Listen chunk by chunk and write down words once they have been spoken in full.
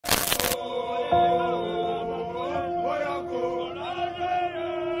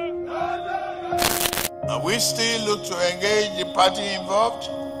We still look to engage the party involved,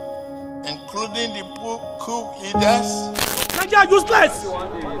 including the coup leaders. Nigeria useless!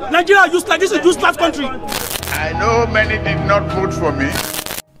 Nigeria useless! This is a useless country! I know many did not vote for me.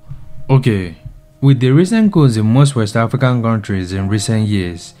 Okay, with the recent coups in most West African countries in recent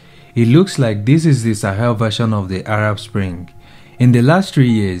years, it looks like this is the Sahel version of the Arab Spring. In the last 3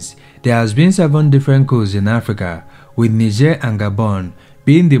 years, there has been 7 different coups in Africa, with Niger and Gabon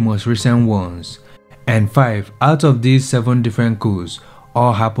being the most recent ones. And 5 out of these 7 different coups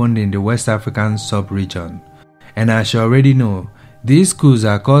all happened in the West African sub-region. And as you already know, these coups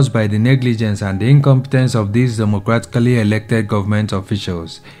are caused by the negligence and the incompetence of these democratically elected government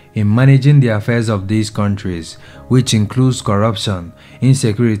officials in managing the affairs of these countries, which includes corruption,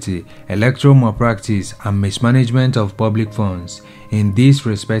 insecurity, electoral malpractice, and mismanagement of public funds in these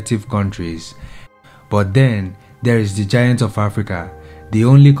respective countries. But then, there is the giant of Africa, the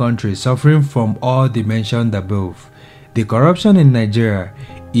only country suffering from all the mentioned above. The corruption in Nigeria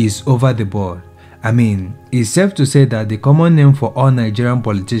is over the board. I mean, it's safe to say that the common name for all Nigerian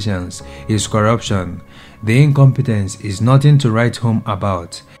politicians is corruption. The incompetence is nothing to write home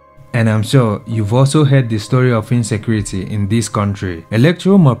about. And I'm sure you've also heard the story of insecurity in this country.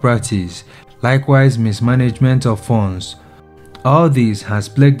 Electoral malpractice, likewise mismanagement of funds. All this has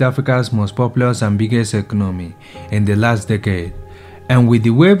plagued Africa's most populous and biggest economy in the last decade. And with the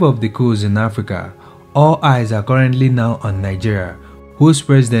wave of the coups in Africa, all eyes are currently now on Nigeria, whose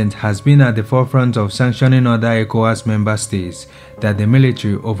president has been at the forefront of sanctioning other ECOWAS member states that the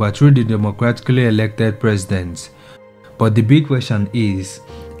military overthrew the democratically elected president. But the big question is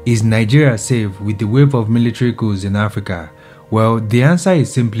Nigeria safe with the wave of military coups in Africa? Well, the answer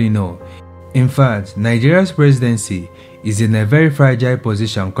is simply no. In fact, Nigeria's presidency is in a very fragile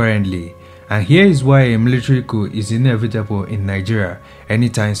position currently, and here is why a military coup is inevitable in Nigeria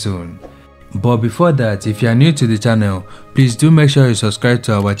anytime soon. But before that, if you are new to the channel, please do make sure you subscribe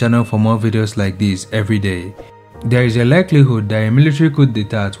to our channel for more videos like this every day. There is a likelihood that a military coup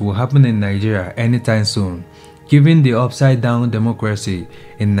d'etat will happen in Nigeria anytime soon, given the upside-down democracy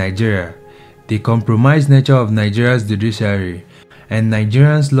in Nigeria, the compromised nature of Nigeria's judiciary, and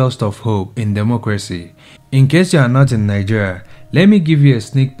Nigerians' loss of hope in democracy. In case you are not in Nigeria, let me give you a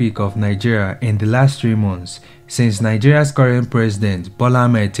sneak peek of Nigeria in the last 3 months since Nigeria's current president, Bola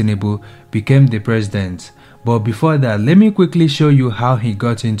Ahmed Tinubu, became the president. But before that, let me quickly show you how he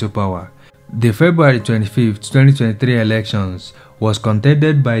got into power. The February 25th, 2023 elections was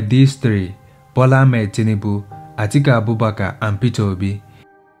contended by these 3, Bola Ahmed Tinubu, Atiku Abubakar, and Peter Obi.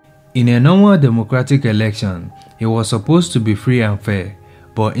 In a normal democratic election, it was supposed to be free and fair,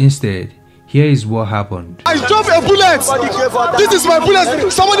 but instead, here is what happened. I dropped a bullet! This is my bullet!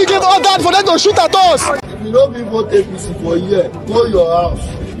 Somebody gave all that for them to shoot at us! If you don't people take this for a year, go your house.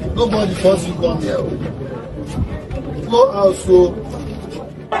 Nobody force you come here. Go out so.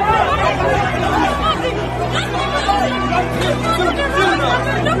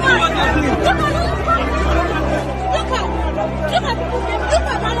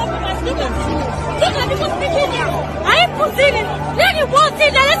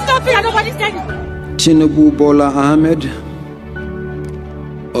 Tinubu Bola Ahmed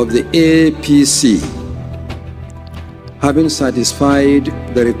of the APC, having satisfied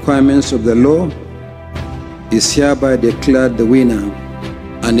the requirements of the law, is hereby declared the winner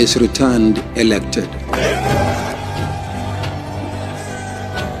and is returned elected.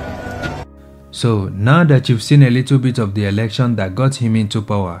 So now that you've seen a little bit of the election that got him into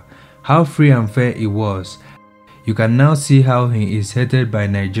power, how free and fair it was, you can now see how he is hated by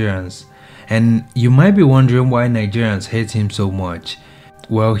Nigerians. And you might be wondering why Nigerians hate him so much.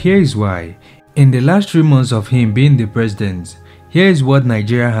 Well, here is why. In the last 3 months of him being the president, here is what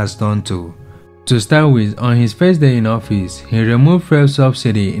Nigeria has done to. To start with, on his first day in office, he removed fuel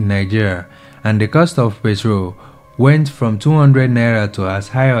subsidy in Nigeria, and the cost of petrol went from 200 naira to as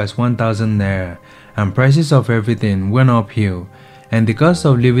high as 1000 naira, and prices of everything went uphill, and the cost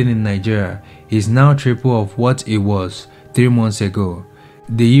of living in Nigeria is now triple of what it was 3 months ago.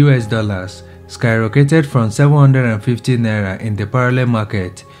 The US dollars skyrocketed from 750 naira in the parallel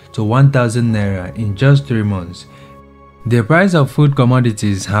market to 1000 naira in just 3 months. The price of food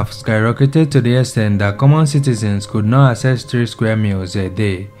commodities have skyrocketed to the extent that common citizens could not access 3 square meals a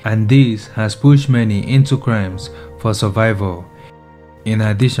day, and this has pushed many into crimes for survival. In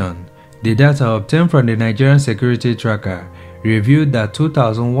addition, the data obtained from the Nigerian security tracker revealed that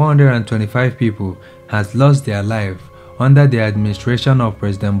 2,125 people had lost their life under the administration of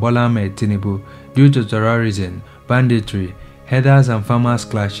President Bola Ahmed Tinubu due to terrorism, banditry, herders and farmers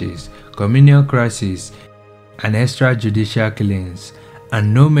clashes, communal crises, and extrajudicial killings.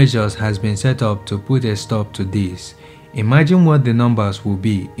 and no measures has been set up to put a stop to this. Imagine what the numbers will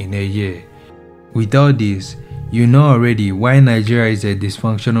be in a year. With all this, you know already why Nigeria is a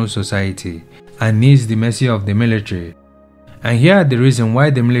dysfunctional society and needs the mercy of the military. And here are the reasons why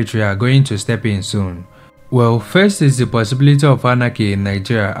the military are going to step in soon. Well, first is the possibility of anarchy in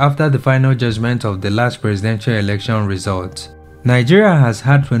Nigeria after the final judgment of the last presidential election results. Nigeria has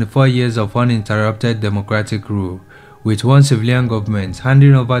had 24 years of uninterrupted democratic rule, with one civilian government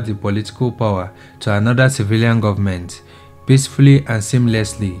handing over the political power to another civilian government, peacefully and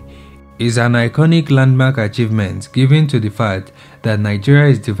seamlessly, is an iconic landmark achievement given to the fact that Nigeria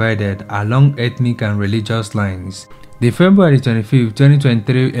is divided along ethnic and religious lines. The February 25,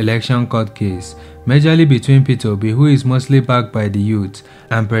 2023 election court case, majorly between Peter Obi, who is mostly backed by the youth,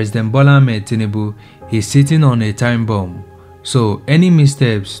 and President Bola Ahmed Tinubu, is sitting on a time bomb. So, any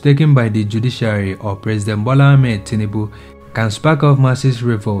missteps taken by the judiciary or President Bola Ahmed Tinubu can spark off massive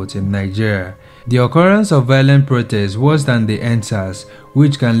revolt in Nigeria. The occurrence of violent protests worse than the EndSARS,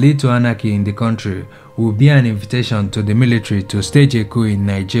 which can lead to anarchy in the country, will be an invitation to the military to stage a coup in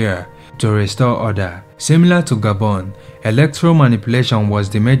Nigeria to restore order. Similar to Gabon, electoral manipulation was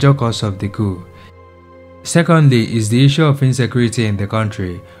the major cause of the coup. Secondly is the issue of insecurity in the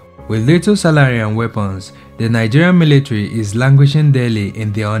country. With little salary and weapons, the Nigerian military is languishing daily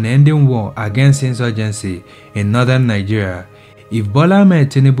in the unending war against insurgency in northern Nigeria. If Bola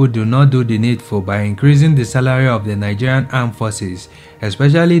Ahmed Tinubu do not do the needful by increasing the salary of the Nigerian armed forces,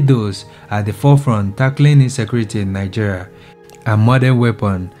 especially those at the forefront tackling insecurity in Nigeria, and modern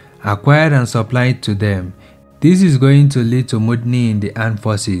weapons acquired and supplied to them, this is going to lead to mutiny in the armed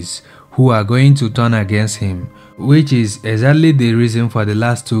forces, who are going to turn against him, which is exactly the reason for the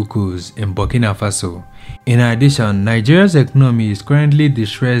last two coups in Burkina Faso. In addition, Nigeria's economy is currently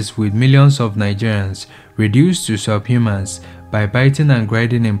distressed, with millions of Nigerians reduced to subhumans by biting and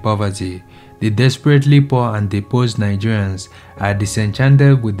grinding in poverty. The desperately poor and deposed Nigerians are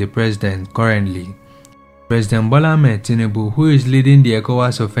disenchanted with the president currently. President Bola Ahmed Tinubu, who is leading the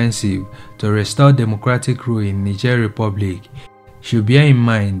ECOWAS offensive to restore democratic rule in Niger Republic, should bear in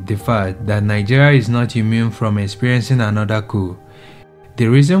mind the fact that Nigeria is not immune from experiencing another coup. The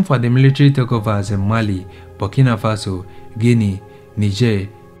reason for the military takeovers in Mali, Burkina Faso, Guinea, Niger,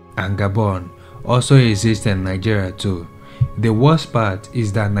 and Gabon also exist in Nigeria too. The worst part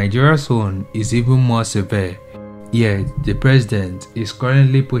is that Nigeria's own is even more severe, yet the president is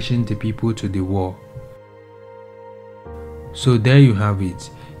currently pushing the people to the war. So there you have it.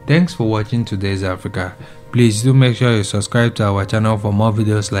 Thanks for watching today's Africa. Please do make sure you subscribe to our channel for more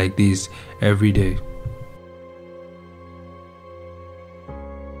videos like this every day.